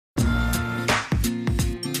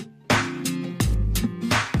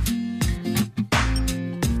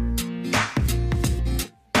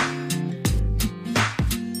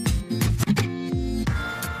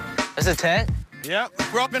It's a tent? Yep.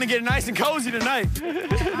 We're all gonna get nice and cozy tonight.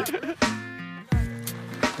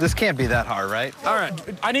 This can't be that hard, right? All right,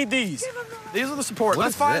 I need these. These are the support.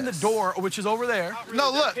 Let's find the door, which is over there. No,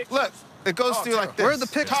 look. It goes through like this. Where are the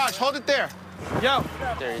picks? Taj, hold it there. Yo.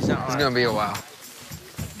 It's gonna be a while.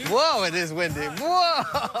 Whoa, it is windy.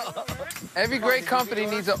 Whoa! Every great company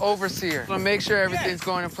needs an overseer to make sure everything's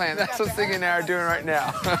going to plan. That's what Siggy and I are doing right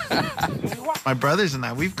now. My brothers and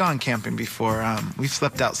I, we've gone camping before. We've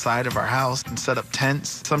slept outside of our house and set up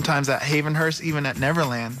tents. Sometimes at Havenhurst, even at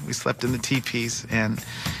Neverland, we slept in the teepees. And,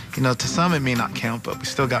 you know, to some it may not count, but we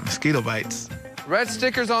still got mosquito bites. Red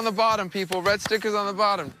stickers on the bottom, people. Red stickers on the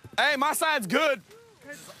bottom. Hey, my side's good.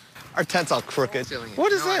 Our tent's all crooked.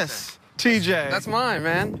 What is this? TJ. That's mine,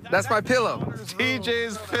 man. That's my pillow.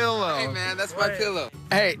 TJ's pillow. Hey, man, that's my pillow.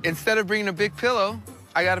 Hey, instead of bringing a big pillow,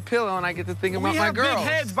 I got a pillow and I get to think about my girls. We have big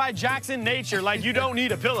heads by Jackson Nature, like you don't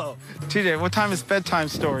need a pillow. TJ, what time is bedtime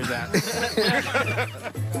stories at?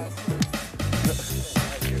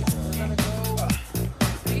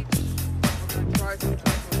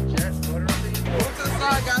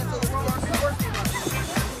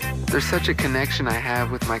 There's such a connection I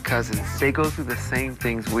have with my cousins. They go through the same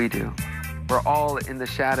things we do. We're all in the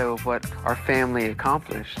shadow of what our family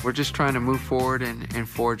accomplished. We're just trying to move forward and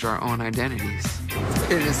forge our own identities.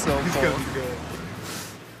 It is so cool.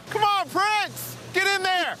 Come on, Prince! Get in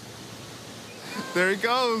there! There he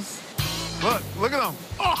goes. Look at him.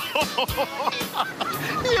 Oh.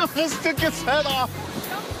 He almost took his head off.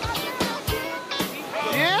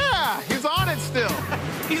 Yeah, he's on it still.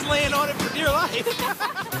 He's laying on it for dear life.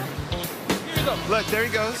 Look, there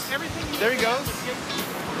he goes. There he goes.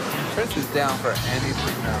 Prince is down for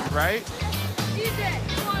anything now. Right?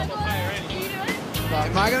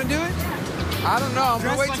 Am I gonna do it? I don't know. I'm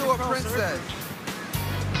gonna wait till what Prince says.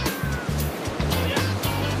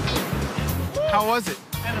 How was it?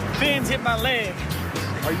 And the fins hit my leg.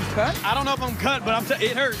 Are you cut? I don't know if I'm cut, but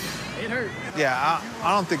it hurt. It hurt. Yeah,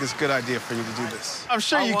 I don't think it's a good idea for you to do this. I'm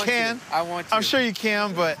sure you can. I want to. I'm sure you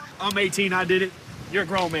can, but... I'm 18, I did it. You're a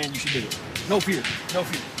grown man, you should do it. No fear, no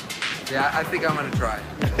fear. Yeah, I think I'm gonna try.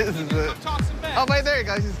 Oh, wait, there he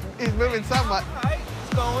goes. He's moving somewhat. All right,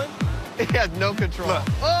 it's going. He has no control. Look,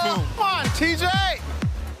 oh, come on, TJ!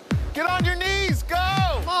 Get on your knees, go!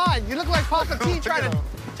 Come on, you look like Papa T trying to do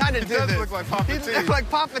this. He does look like Papa T. You look like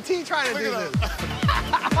Papa T trying to do this.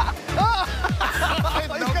 Oh, he's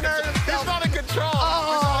gonna hurt himself. He's not in control.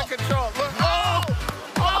 Oh. He's not in control. Look. Oh!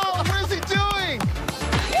 Oh, what is he doing?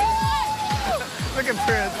 Look at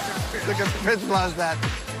Prince. Look at Prince loves that.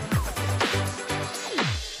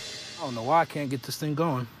 I don't know why I can't get this thing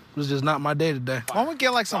going. It's just not my day today. Why don't we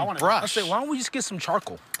get like some brush? I said, why don't we just get some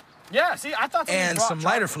charcoal? Yeah, see, I thought And some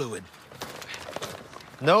lighter fluid.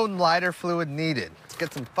 No lighter fluid needed. Let's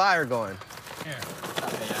get some fire going. Here.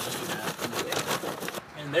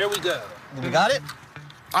 And there we go. You got it?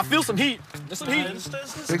 I feel some heat. There's some heat.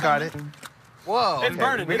 We got it. Whoa. It's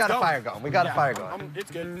burning. We It's got a going. fire going. We got a fire going.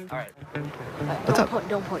 It's good. All right. What's up?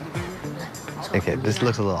 Don't point. Okay, this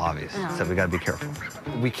looks a little obvious, so we gotta be careful.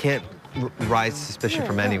 We can't rise suspicion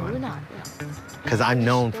from We're anyone, not. because I'm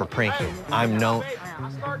known for pranking. I'm known,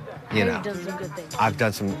 you know, Does some good things. I've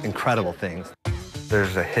done some incredible things.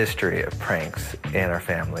 There's a history of pranks in our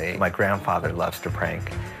family. My grandfather loves to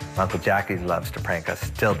prank. My Uncle Jackie loves to prank us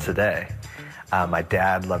still today. My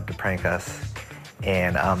dad loved to prank us.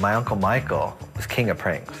 And my Uncle Michael was king of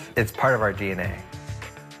pranks. It's part of our DNA.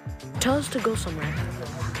 Tell us to go somewhere,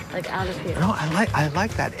 like out of here. No, I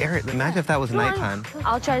like that area. Imagine if that was nighttime.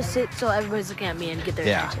 I'll try to sit so everybody's looking at me and get their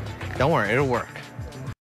Yeah, attention. don't worry, it'll work.